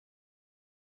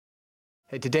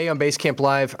Hey, today on Basecamp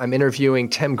Live, I'm interviewing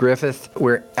Tim Griffith.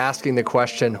 We're asking the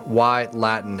question, why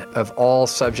Latin? Of all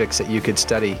subjects that you could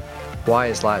study, why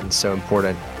is Latin so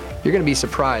important? You're going to be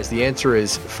surprised. The answer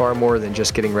is far more than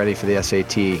just getting ready for the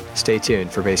SAT. Stay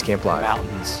tuned for Basecamp Live.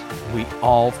 Mountains, we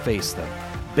all face them.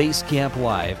 Basecamp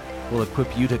Live will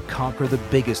equip you to conquer the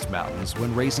biggest mountains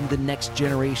when raising the next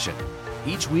generation.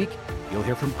 Each week, you'll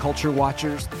hear from culture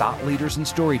watchers, thought leaders, and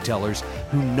storytellers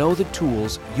who know the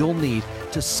tools you'll need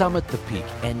to summit the peak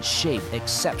and shape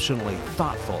exceptionally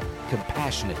thoughtful,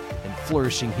 compassionate, and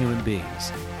flourishing human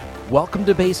beings. Welcome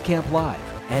to Basecamp Live,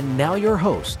 and now your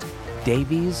host,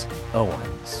 Davies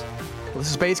Owens. Well, this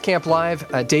is Basecamp Live.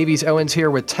 Davies Owens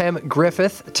here with Tim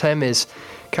Griffith. Tim is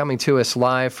coming to us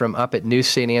live from up at New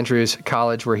St. Andrews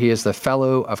College, where he is the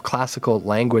Fellow of Classical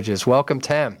Languages. Welcome,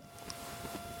 Tim.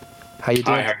 How you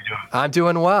doing? Hi, how are you doing? I'm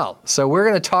doing well. So we're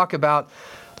going to talk about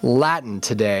Latin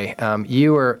today.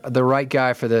 You are the right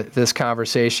guy for this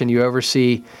conversation. You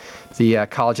oversee the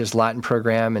college's Latin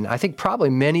program, and I think probably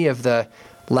many of the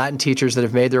Latin teachers that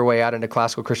have made their way out into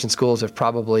classical Christian schools have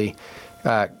probably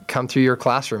come through your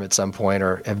classroom at some point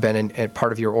or have been in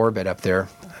part of your orbit up there.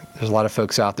 There's a lot of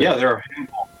folks out there. Yeah, there are a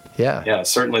handful. Yeah,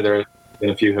 certainly there have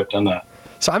been a few who have done that.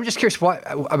 So I'm just curious,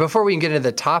 before we can get into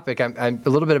the topic, I'm a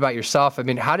little bit about yourself. I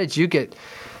mean, how did you get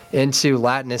into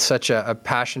Latin as such a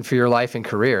passion for your life and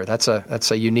career? That's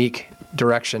a unique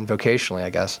direction vocationally, I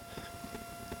guess.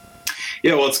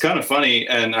 Yeah, well, it's kind of funny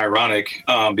and ironic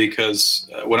because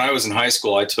when I was in high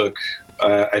school, I took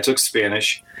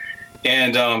Spanish,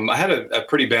 and I had a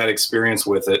pretty bad experience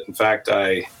with it. In fact,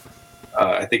 I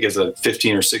think as a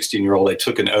 15 or 16-year-old, I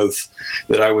took an oath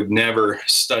that I would never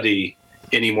study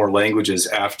any more languages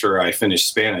after I finished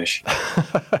Spanish.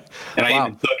 And I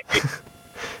even took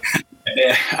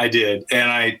I did. And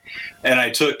I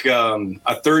took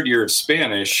a third year of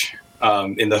Spanish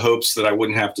in the hopes that I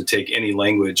wouldn't have to take any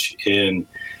language in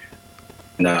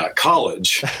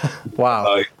college.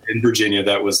 Wow. In Virginia,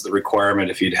 that was the requirement.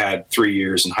 If you'd had 3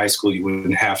 years in high school, you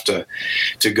wouldn't have to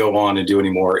go on and do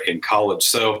any more in college.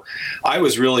 So I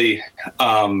was really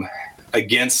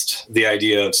against the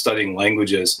idea of studying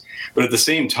languages, but at the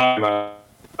same time,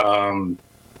 I'm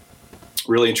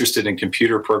really interested in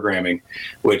computer programming,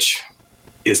 which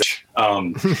is,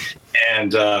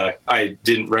 and I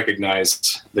didn't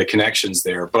recognize the connections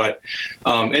there. But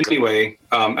anyway,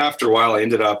 after a while, I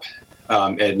ended up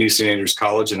at New St. Andrews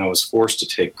College, and I was forced to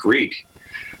take Greek,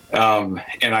 and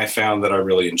I found that I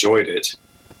really enjoyed it.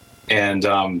 And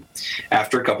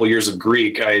after a couple of years of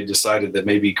Greek, I decided that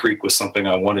maybe Greek was something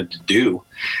I wanted to do.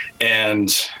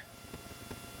 And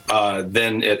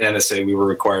then at NSA, we were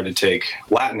required to take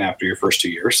Latin after your first 2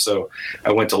 years. So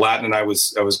I went to Latin, and I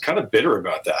was kind of bitter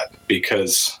about that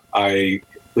because I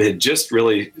had just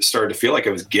really started to feel like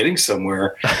I was getting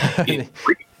somewhere in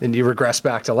Greek. And you regressed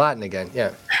back to Latin again,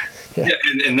 yeah. Yeah,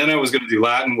 and then I was going to do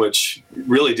Latin, which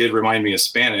really did remind me of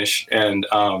Spanish, and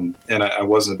I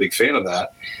wasn't a big fan of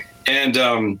that.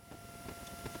 And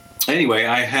anyway,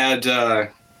 I had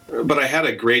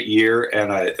a great year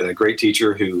and a great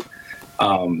teacher who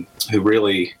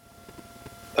really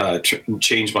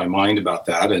changed my mind about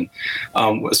that. And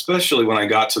especially when I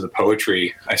got to the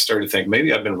poetry, I started to think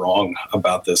maybe I've been wrong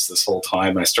about this whole time.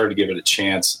 And I started to give it a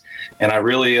chance, and I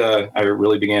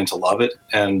really began to love it.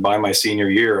 And by my senior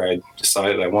year, I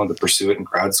decided I wanted to pursue it in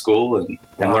grad school and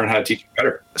learn how to teach it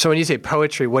better. So when you say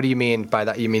poetry, what do you mean by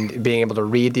that? You mean being able to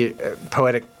read the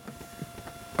poetic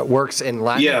works in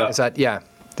Latin? Yeah. Is that,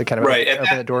 the kind of right.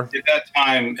 open the door?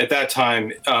 At that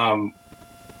time,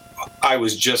 I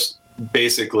was just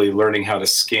basically learning how to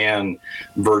scan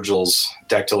Virgil's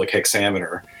dactylic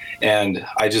hexameter, and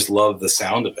I just love the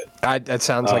sound of it. That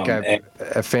sounds like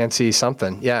a fancy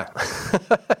something. Yeah.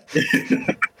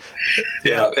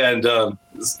 Yeah. And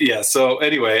so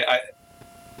anyway,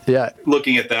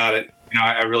 looking at that,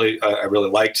 I really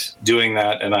liked doing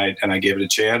that, and I gave it a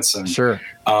chance, and sure.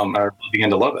 I really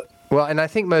began to love it. Well, and I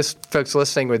think most folks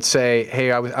listening would say,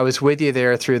 hey, I was with you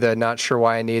there through the not sure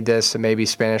why I need this, and maybe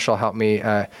Spanish will help me,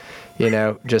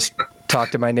 just talk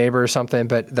to my neighbor or something.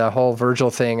 But the whole Virgil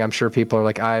thing, I'm sure people are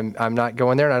like, I'm not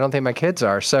going there, and I don't think my kids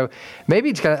are. So maybe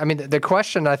it's the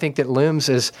question I think that looms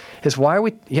is why are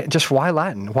we why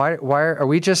Latin? Why are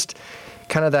we just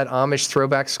kind of that Amish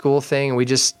throwback school thing? We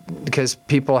just, because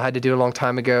people had to do it a long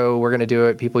time ago, we're going to do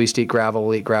it. People used to eat gravel,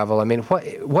 we'll eat gravel. I mean,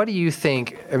 what do you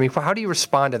think? I mean, how do you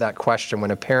respond to that question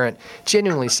when a parent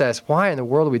genuinely says, why in the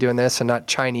world are we doing this and not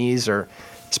Chinese or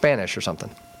Spanish or something?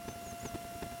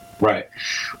 Right.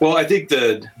 Well, I think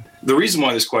the reason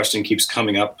why this question keeps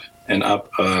coming up and up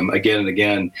again and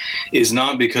again is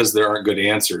not because there aren't good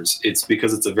answers. It's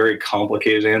because it's a very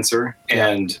complicated answer,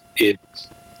 and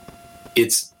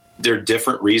there are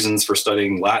different reasons for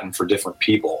studying Latin for different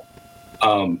people.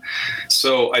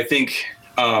 So I think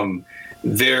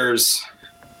there's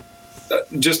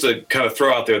just to kind of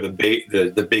throw out there the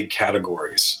big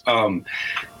categories.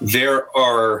 There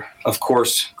are, of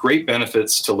course, great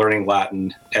benefits to learning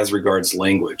Latin as regards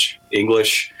language.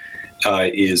 English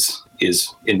is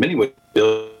in many ways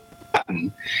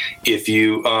Latin. If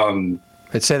you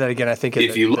let's say that again. I think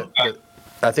if you look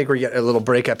I think we get a little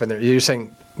breakup in there. You're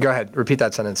saying, go ahead, repeat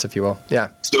that sentence if you will. Yeah.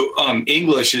 So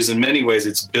English is in many ways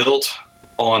it's built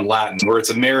on Latin, where it's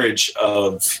a marriage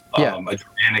of a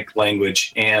Germanic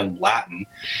language and Latin.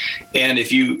 And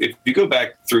if you go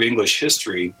back through English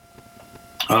history,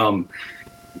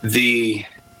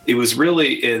 it was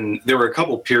really there were a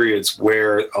couple periods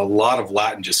where a lot of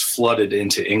Latin just flooded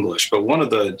into English. But one of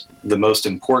the most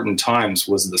important times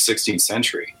was the 16th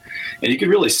century. And you can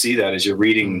really see that as you're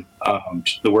reading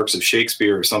the works of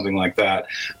Shakespeare or something like that.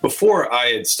 Before I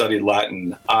had studied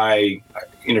Latin,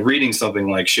 reading something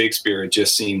like Shakespeare, it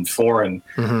just seemed foreign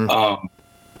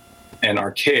and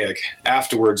archaic.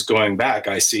 Afterwards, going back,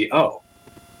 I see, oh,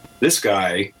 this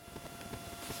guy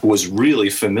was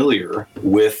really familiar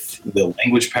with the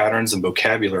language patterns and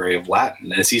vocabulary of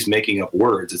Latin. As he's making up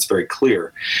words, it's very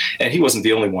clear. And he wasn't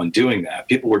the only one doing that.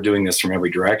 People were doing this from every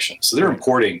direction. So they're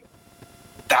importing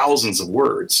thousands of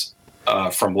words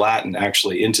from Latin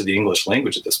actually into the English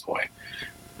language at this point.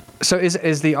 So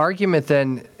is the argument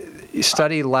then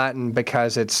study Latin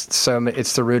because it's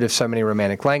the root of so many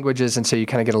Romanic languages, and so you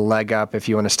kind of get a leg up if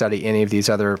you want to study any of these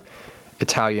other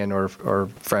Italian or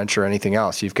French or anything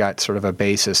else? You've got sort of a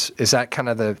basis. Is that kind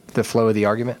of the flow of the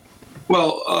argument?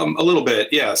 Well, a little bit,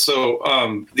 yeah. So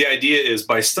the idea is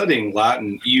by studying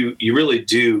Latin, you really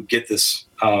do get this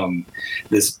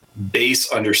this base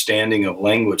understanding of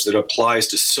language that applies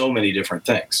to so many different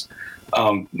things.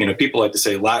 People like to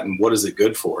say Latin, what is it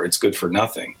good for? It's good for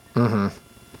nothing. Mm-hmm.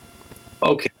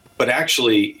 Okay, but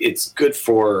actually it's good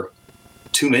for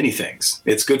too many things.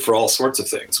 It's good for all sorts of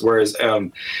things. Whereas,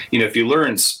 if you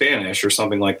learn Spanish or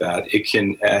something like that,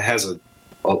 it has a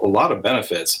lot of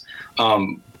benefits.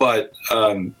 But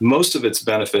most of its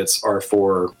benefits are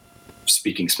for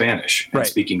speaking Spanish and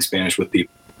speaking Spanish with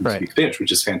people who speak Spanish,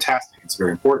 which is fantastic. It's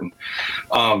very important.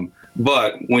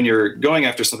 But when you're going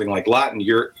after something like Latin,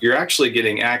 you're actually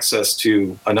getting access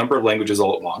to a number of languages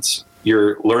all at once.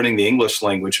 You're learning the English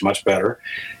language much better.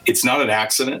 It's not an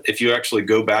accident. If you actually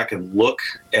go back and look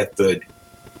at the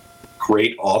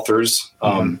great authors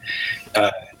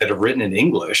that have written in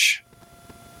English,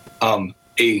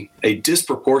 a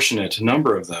disproportionate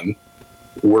number of them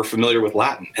were familiar with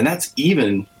Latin. And that's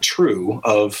even true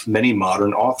of many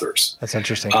modern authors. That's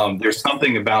interesting. There's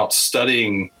something about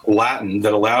studying Latin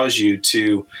that allows you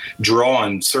to draw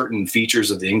on certain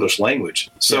features of the English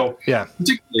language. So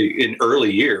particularly in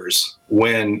early years,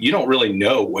 when you don't really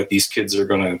know what these kids are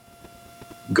going to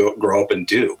grow up and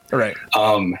do. Right.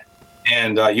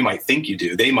 And you might think you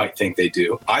do. They might think they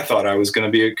do. I thought I was going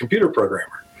to be a computer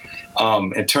programmer.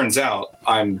 It turns out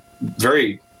I'm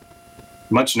very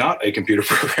much not a computer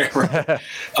programmer.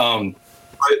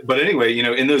 But anyway,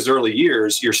 in those early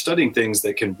years, you're studying things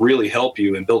that can really help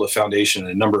you and build a foundation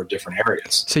in a number of different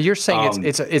areas. So you're saying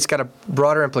it's got a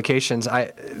broader implications.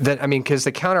 Because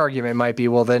the counter argument might be,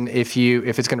 well, then if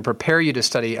it's going to prepare you to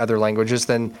study other languages,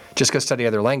 then just go study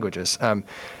other languages.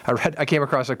 I came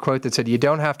across a quote that said, "You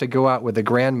don't have to go out with a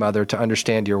grandmother to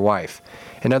understand your wife."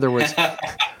 In other words,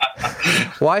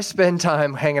 why spend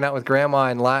time hanging out with grandma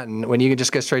in Latin when you can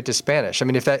just go straight to Spanish? I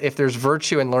mean, if there's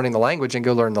virtue in learning the language, then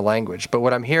go learn the language. But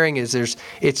what I'm hearing is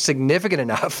it's significant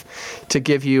enough to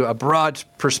give you a broad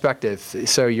perspective,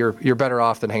 so you're better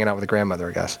off than hanging out with a grandmother,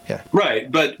 I guess. Yeah.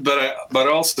 Right, but I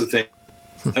also think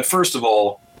that first of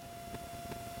all,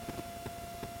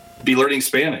 be learning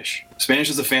Spanish.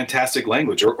 Spanish is a fantastic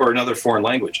language, or another foreign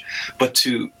language. But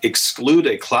to exclude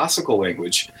a classical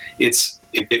language,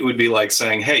 it would be like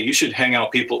saying, hey, you should hang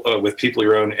out with people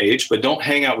your own age, but don't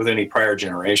hang out with any prior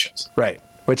generations. Right,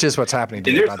 which is what's happening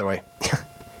today, by the way.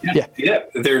 Yeah.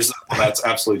 That's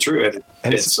absolutely true.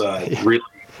 It's really.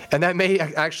 And that may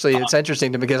actually, it's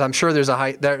interesting because I'm sure there's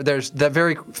the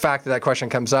very fact that question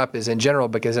comes up is in general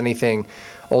because anything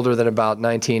older than about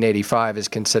 1985 is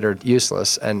considered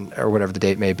useless or whatever the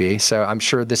date may be. So I'm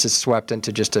sure this is swept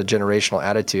into just a generational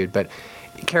attitude, but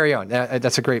carry on.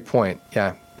 That's a great point.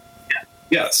 Yeah.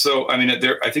 Yeah. So,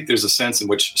 I think there's a sense in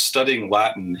which studying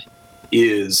Latin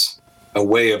is a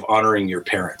way of honoring your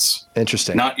parents.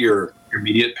 Interesting. Not your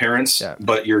immediate parents,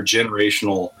 but your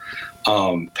generational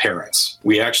parents.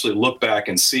 We actually look back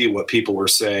and see what people were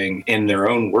saying in their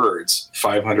own words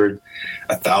 500,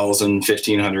 1,000,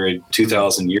 1,500,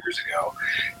 2,000 years ago.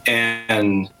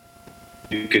 And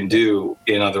you can do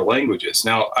in other languages.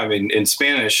 Now, I mean, in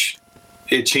Spanish,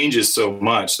 it changes so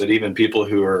much that even people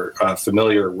who are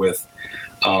familiar with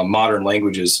modern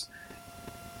languages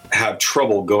have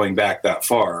trouble going back that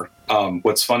far.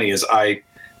 What's funny is I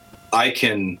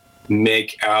can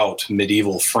make out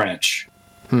medieval French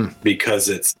because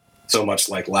it's so much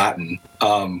like Latin,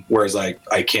 whereas I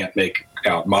can't make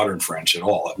out modern French at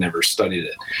all. I've never studied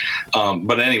it.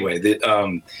 But anyway,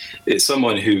 it's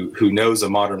someone who knows a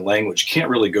modern language can't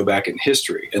really go back in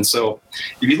history. And so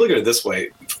if you look at it this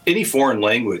way, any foreign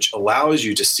language allows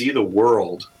you to see the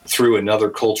world through another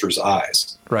culture's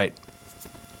eyes. Right.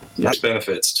 There's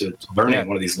benefits to learning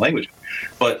one of these languages.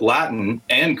 But Latin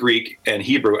and Greek and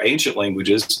Hebrew, ancient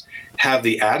languages, have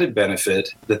the added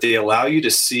benefit that they allow you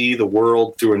to see the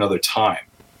world through another time.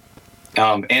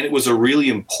 And it was a really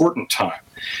important time.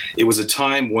 It was a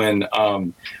time when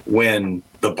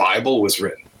the Bible was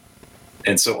written.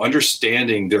 And so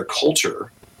understanding their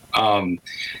culture and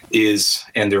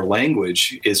their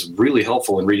language is really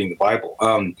helpful in reading the Bible.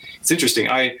 It's interesting.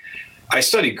 I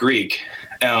studied Greek,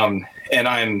 and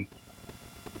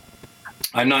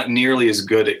I'm not nearly as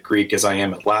good at Greek as I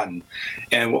am at Latin.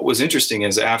 And what was interesting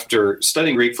is after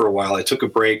studying Greek for a while, I took a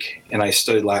break and I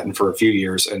studied Latin for a few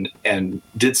years and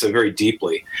did so very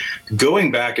deeply.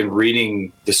 Going back and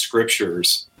reading the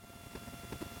scriptures,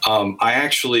 I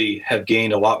actually have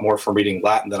gained a lot more from reading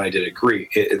Latin than I did at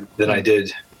Greek, than I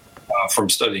did from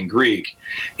studying Greek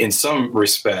in some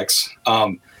respects,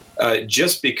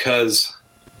 just because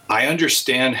I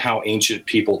understand how ancient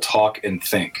people talk and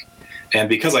think. And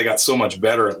because I got so much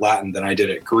better at Latin than I did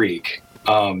at Greek,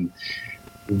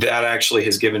 that actually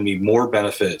has given me more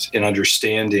benefit in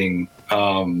understanding.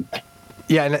 And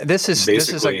this is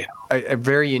a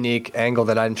very unique angle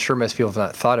that I'm sure most people have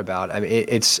not thought about. I mean,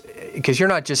 it's because you're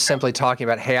not just simply talking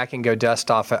about, hey, I can go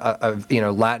dust off a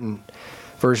Latin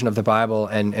version of the Bible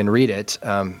and read it.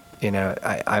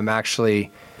 I'm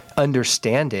actually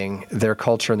understanding their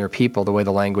culture and their people the way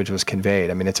the language was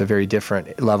conveyed. I mean, it's a very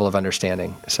different level of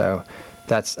understanding. So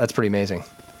that's pretty amazing.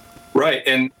 Right.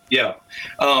 And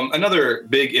another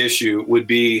big issue would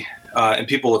be, and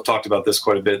people have talked about this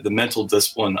quite a bit, the mental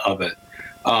discipline of it.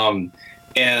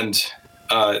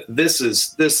 This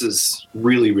is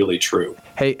really, really true.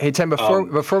 Hey, Tim,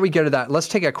 before we go to that, let's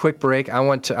take a quick break. I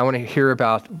want to hear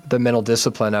about the mental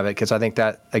discipline of it, because I think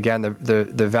that, again,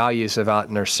 the values of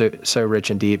Latin are so rich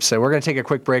and deep. So we're going to take a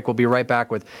quick break. We'll be right back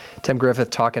with Tim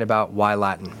Griffith talking about why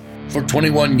Latin. For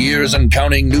 21 years and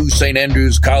counting, New St.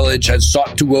 Andrews College has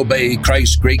sought to obey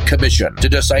Christ's Great Commission to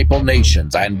disciple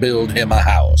nations and build him a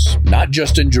house, not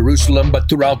just in Jerusalem, but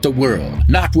throughout the world.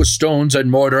 Not with stones and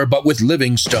mortar, but with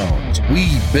living stones.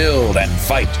 We build and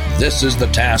fight. This is the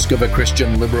task of a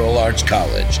Christian liberal arts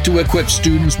college, to equip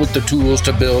students with the tools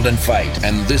to build and fight.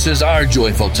 And this is our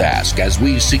joyful task as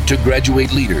we seek to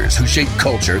graduate leaders who shape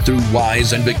culture through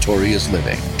wise and victorious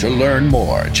living. To learn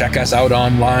more, check us out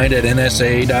online at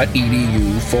nsa.edu/explore.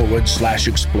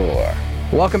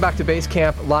 Welcome back to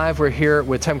Basecamp Live. We're here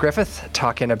with Tim Griffith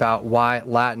talking about why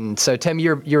Latin. So, Tim,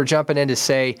 you're jumping in to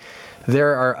say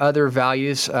there are other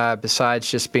values besides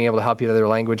just being able to help you with other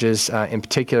languages, in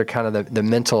particular kind of the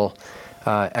mental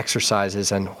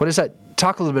exercises. And what is that?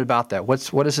 Talk a little bit about that.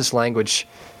 What is this language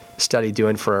study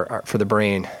doing for the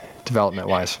brain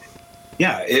development-wise?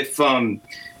 Yeah, if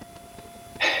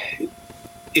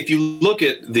you look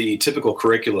at the typical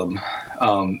curriculum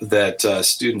that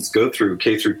students go through,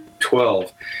 K through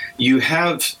 12, you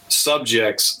have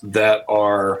subjects that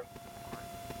are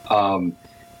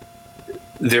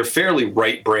they're fairly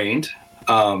right-brained,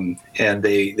 and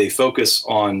they focus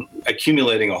on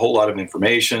accumulating a whole lot of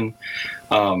information,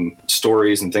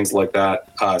 stories and things like that,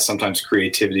 sometimes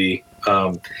creativity.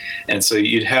 And so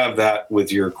you'd have that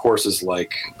with your courses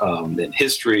like in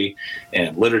history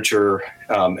and literature,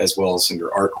 as well as in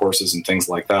your art courses and things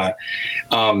like that.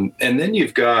 And then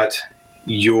you've got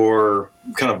your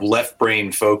kind of left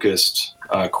brain focused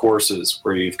courses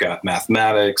where you've got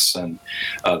mathematics and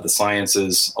the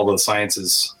sciences, although the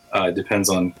sciences depends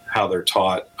on how they're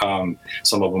taught.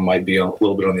 Some of them might be a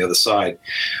little bit on the other side.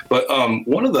 But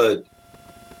one of the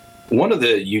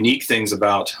unique things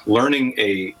about learning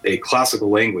a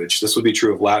classical language, this would be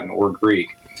true of Latin or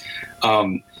Greek,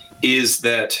 is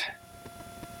that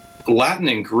Latin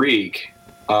and Greek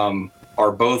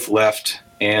are both left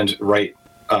and right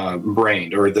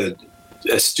brained, or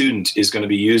a student is going to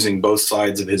be using both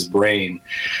sides of his brain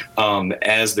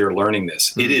as they're learning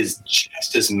this. Mm-hmm. It is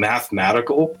just as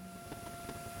mathematical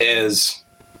as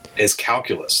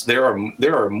calculus. There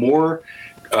are more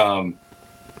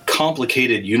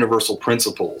complicated universal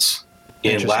principles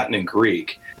in Latin and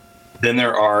Greek than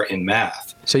there are in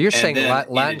math. So you're And saying then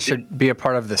Latin should be a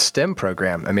part of the STEM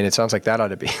program? I mean, it sounds like that ought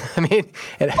to be. I mean,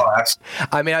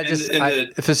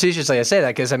 facetiously I say that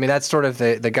because I mean that's sort of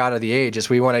the god of the age. Is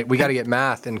we got to get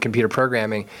math and computer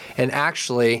programming, and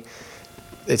actually,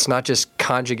 it's not just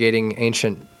conjugating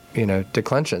ancient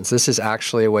declensions. This is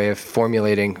actually a way of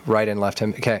formulating right and left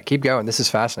hemisphere. Okay, keep going. This is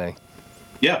fascinating.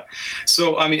 Yeah.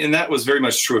 So I mean, and that was very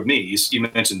much true of me. You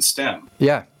mentioned STEM.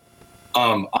 Yeah.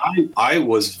 I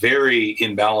was very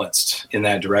imbalanced in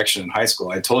that direction in high school.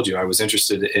 I told you I was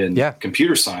interested in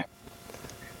computer science.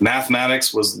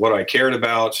 Mathematics was what I cared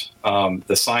about.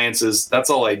 The sciences, that's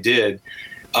all I did.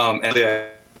 And I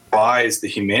despised the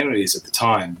humanities at the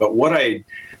time. But what I've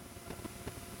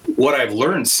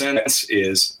learned since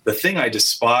is the thing I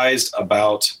despised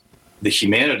about the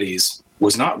humanities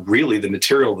was not really the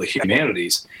material of the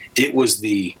humanities. It was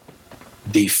the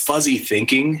fuzzy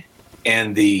thinking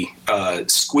and the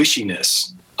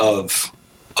squishiness of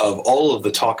all of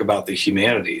the talk about the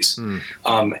humanities,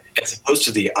 as opposed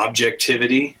to the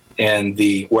objectivity and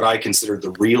what I consider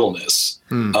the realness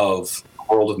of the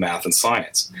world of math and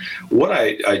science. What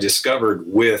I discovered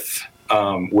with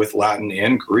Latin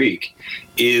and Greek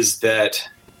is that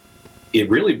it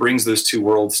really brings those two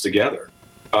worlds together,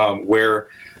 where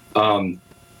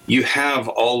you have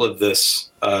all of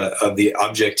this of the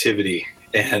objectivity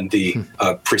and the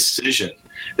precision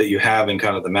that you have in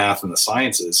kind of the math and the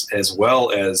sciences, as well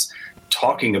as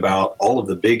talking about all of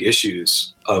the big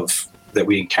issues that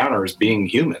we encounter as being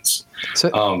humans.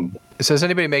 So is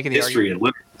anybody making the history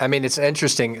argument? I mean, it's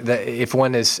interesting that if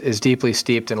one is deeply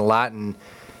steeped in Latin,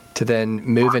 to then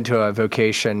move into a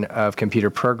vocation of computer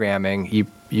programming,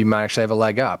 you might actually have a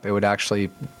leg up. It would actually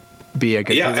be a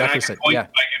good prerequisite.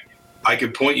 I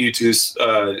could point you to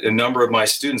a number of my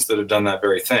students that have done that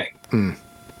very thing.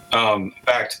 In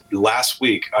fact, last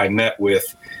week I met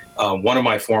with one of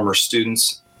my former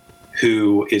students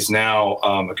who is now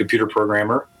a computer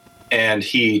programmer, and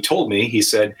he told me, he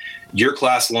said, "Your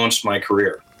class launched my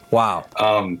career." Wow.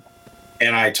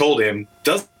 And I told him,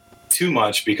 doesn't too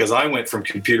much, because I went from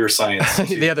computer science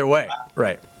the other way,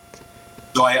 right?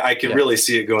 So I can really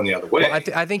see it going the other way. Well,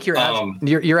 I think you're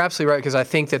absolutely right, because I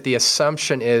think that the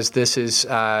assumption is this is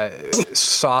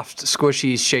soft,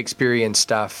 squishy Shakespearean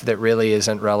stuff that really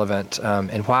isn't relevant.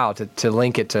 And wow, to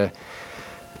link it to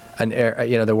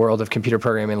the world of computer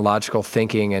programming, logical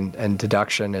thinking, and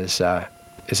deduction is a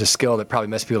skill that probably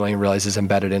most people don't even realize is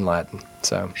embedded in Latin.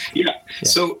 So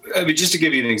So I mean, just to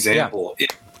give you an example,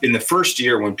 in the first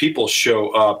year when people show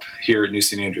up here at New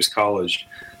St. Andrews College,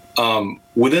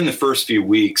 within the first few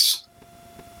weeks,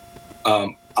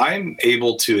 I'm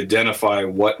able to identify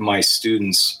what my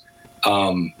students'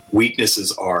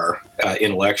 weaknesses are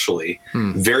intellectually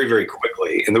very, very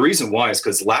quickly. And the reason why is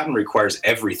because Latin requires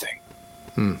everything.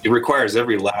 It requires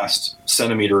every last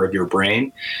centimeter of your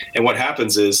brain. And what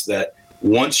happens is that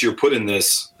once you're put in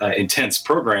this intense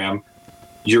program,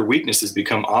 your weaknesses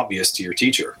become obvious to your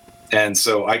teacher. And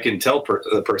so I can tell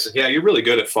the person, yeah, you're really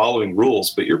good at following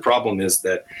rules, but your problem is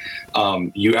that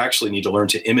you actually need to learn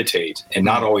to imitate and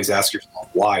not always ask yourself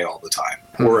why all the time.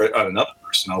 Or another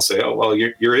person, I'll say, oh, well,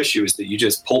 your issue is that you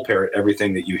just pull parrot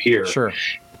everything that you hear. Sure.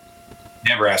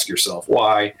 Never ask yourself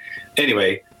why.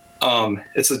 Anyway,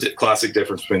 it's a classic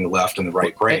difference between the left and the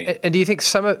right brain. And do you think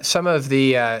some of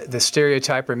the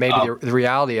stereotype, or maybe the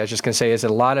reality, I was just going to say, is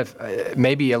that a lot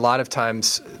of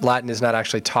times Latin is not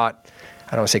actually taught,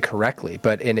 I don't want to say correctly,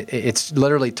 but it's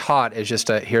literally taught as just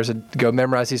go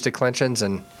memorize these declensions,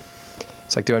 and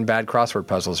it's like doing bad crossword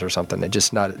puzzles or something. It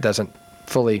doesn't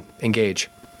fully engage.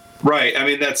 Right. I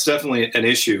mean, that's definitely an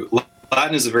issue.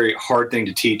 Latin is a very hard thing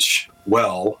to teach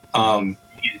well. You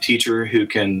need a teacher who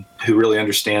really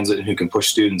understands it and who can push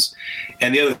students.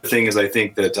 And the other thing is, I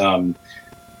think that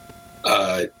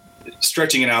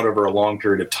stretching it out over a long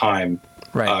period of time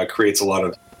creates a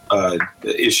lot of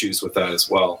issues with that as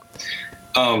well.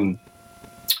 So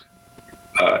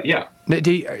I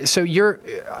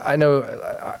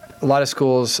know a lot of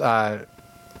schools,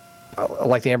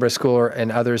 like the Ambrose School and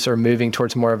others, are moving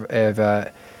towards more of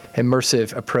a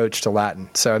immersive approach to Latin.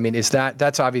 So, I mean,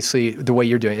 that's obviously the way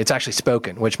you're doing it. It's actually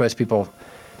spoken, which most people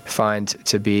find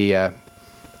to be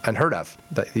unheard of,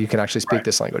 that you can actually speak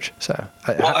this language. So,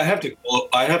 I have to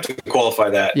qualify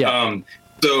that. Yeah.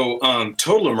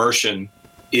 Total immersion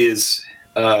is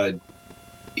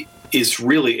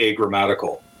really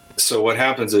agrammatical. So what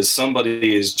happens is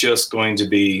somebody is just going to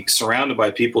be surrounded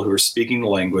by people who are speaking the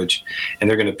language, and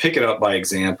they're going to pick it up by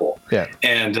example. Yeah.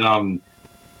 And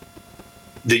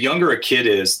the younger a kid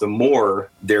is, the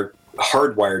more they're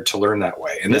hardwired to learn that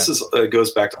way. And this is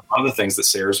goes back to a lot of the things that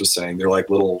Sayers was saying. They're like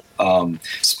little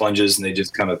sponges, and they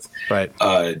just kind of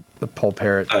the pole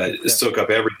parrot soak up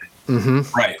everything.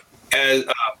 Mm-hmm. Right.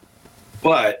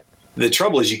 But the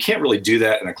trouble is you can't really do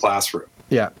that in a classroom.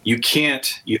 Yeah. You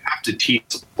can't. You have to teach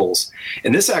principles.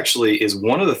 And this actually is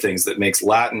one of the things that makes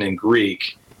Latin and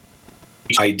Greek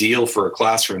ideal for a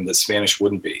classroom that Spanish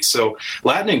wouldn't be. So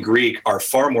Latin and Greek are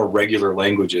far more regular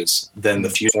languages than the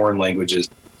few foreign languages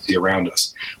we see around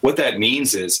us. What that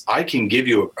means is I can give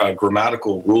you a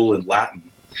grammatical rule in Latin,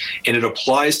 and it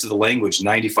applies to the language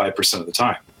 95% of the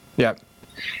time. Yeah.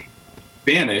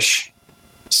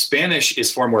 Spanish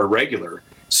is far more irregular,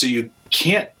 so you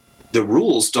can't. The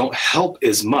rules don't help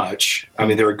as much. I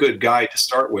mean, they're a good guide to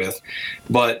start with,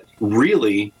 but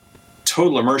really,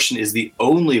 total immersion is the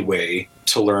only way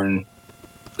to learn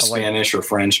Spanish or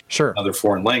French or other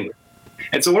foreign language.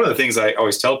 And so one of the things I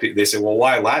always tell people, they say, well,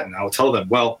 why Latin? I'll tell them,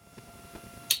 well,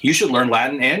 you should learn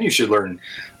Latin and you should learn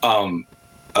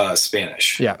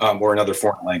Spanish or another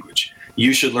foreign language.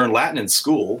 You should learn Latin in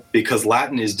school because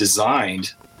Latin is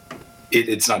designed.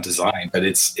 It's not designed, but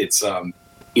it's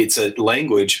a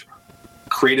language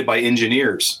created by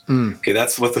engineers. Okay,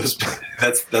 that's what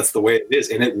that's the way it is,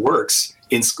 and it works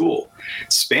in school.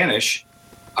 Spanish,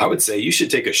 I would say you should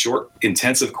take a short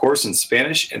intensive course in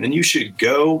Spanish, and then you should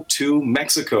go to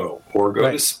Mexico or go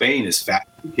to Spain as fast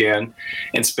as you can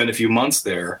and spend a few months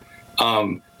there.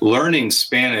 Learning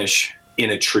Spanish in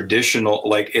a traditional,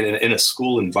 like in a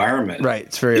school environment. Right.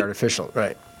 It's very artificial.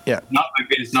 Right. Yeah.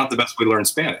 It's not the best way to learn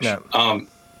Spanish. No.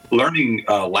 Learning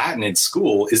Latin in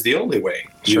school is the only way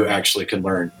you actually can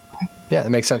learn. Yeah, that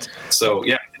makes sense. So,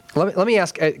 yeah. Let me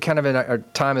ask, kind of in our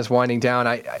time is winding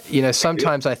down.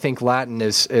 Sometimes I think Latin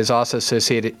is also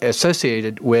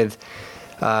associated with,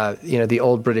 the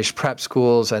old British prep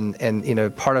schools,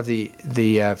 and part of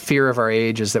the fear of our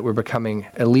age is that we're becoming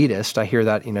elitist. I hear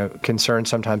that concern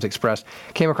sometimes expressed.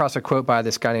 Came across a quote by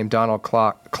this guy named Donald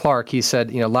Clark. He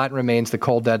said, Latin remains the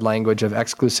cold dead language of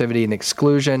exclusivity and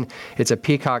exclusion. It's a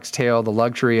peacock's tail, the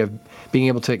luxury of being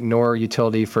able to ignore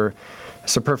utility for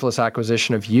superfluous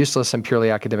acquisition of useless and purely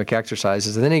academic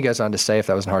exercises. And then he goes on to say, if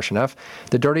that wasn't harsh enough,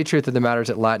 the dirty truth of the matter is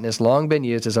that Latin has long been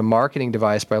used as a marketing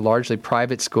device by largely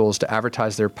private schools to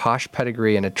advertise their posh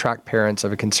pedigree and attract parents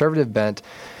of a conservative bent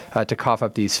to cough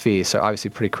up these fees. So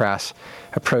obviously pretty crass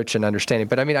approach and understanding.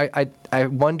 But I mean, I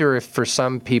wonder if for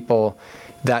some people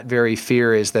that very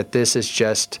fear is that this is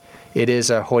just, it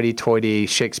is a hoity-toity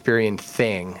Shakespearean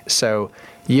thing. So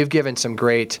you've given some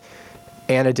great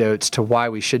antidotes to why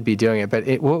we should be doing it, but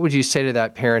what would you say to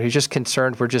that parent who's just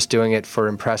concerned we're just doing it for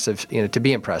impressive, to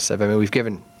be impressive? I mean, we've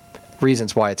given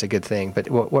reasons why it's a good thing, but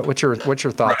what's your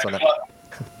thoughts on that?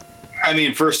 I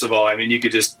mean, first of all, you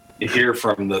could just hear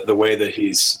from the way that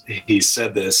he's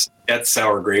said this. That's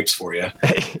sour grapes for you.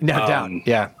 No doubt.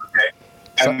 Yeah. Okay.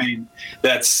 I mean,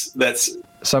 that's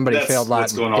somebody failed Latin.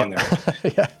 What's going on there?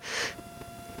 Yeah.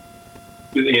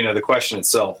 The question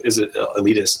itself, is it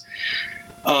elitist?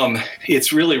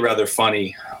 It's really rather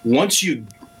funny. When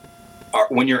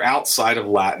you're outside of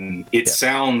Latin, it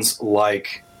sounds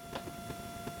like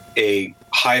a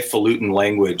highfalutin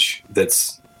language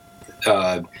that's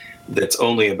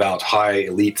only about high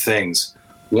elite things.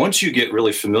 Once you get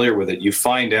really familiar with it, you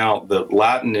find out that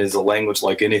Latin is a language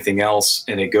like anything else,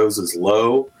 and it goes as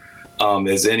low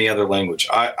as any other language.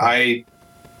 I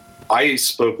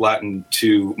spoke Latin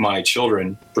to my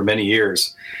children for many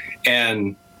years,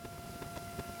 and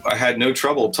I had no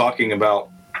trouble talking about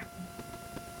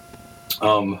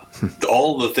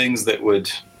all the things that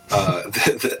would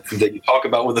that you talk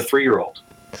about with a 3-year-old.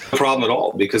 No problem at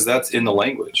all, because that's in the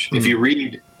language. Mm-hmm. If you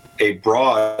read a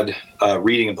broad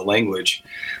reading of the language,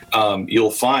 you'll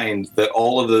find that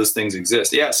all of those things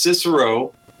exist. Yeah,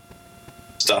 Cicero,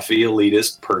 stuffy,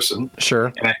 elitist person.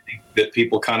 Sure. And I think that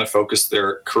people kind of focus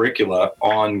their curricula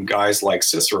on guys like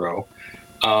Cicero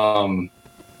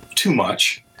too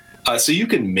much. So you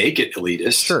can make it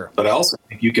elitist, sure, but I also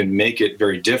think you can make it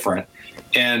very different.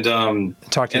 And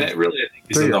it really, I think,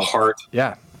 is in the heart.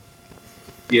 Yeah.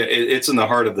 Yeah, it's in the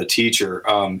heart of the teacher.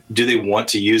 Do they want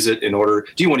to use it do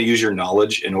you want to use your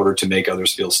knowledge in order to make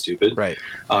others feel stupid? Right.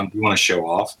 Do you want to show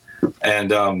off?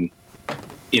 And,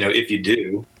 if you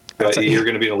do, you're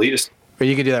going to be an elitist. Or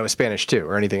you can do that with Spanish too,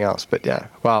 or anything else. But yeah,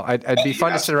 well, it'd be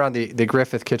fun to sit around the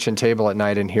Griffith kitchen table at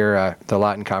night and hear the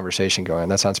Latin conversation going.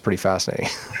 That sounds pretty fascinating.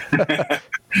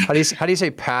 How do you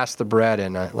say pass the bread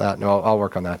in Latin? I'll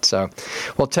work on that. So,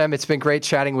 well, Tim, it's been great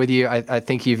chatting with you. I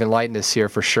think you've enlightened us here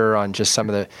for sure on just some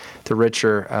of the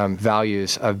richer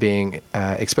values of being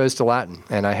exposed to Latin.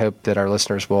 And I hope that our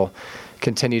listeners will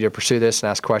continue to pursue this and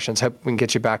ask questions. Hope we can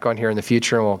get you back on here in the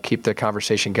future, and we'll keep the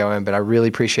conversation going. But I really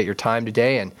appreciate your time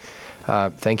today, and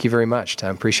thank you very much,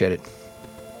 Tim. Appreciate it.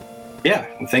 Yeah,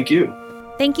 thank you.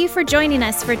 Thank you for joining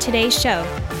us for today's show.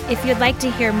 If you'd like to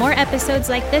hear more episodes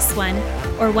like this one,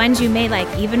 or ones you may like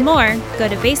even more, go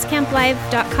to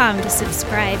basecamplive.com to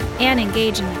subscribe and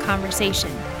engage in the conversation.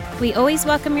 We always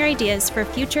welcome your ideas for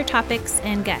future topics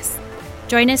and guests.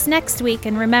 Join us next week,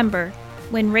 and remember,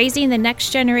 when raising the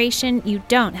next generation, you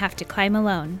don't have to climb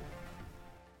alone.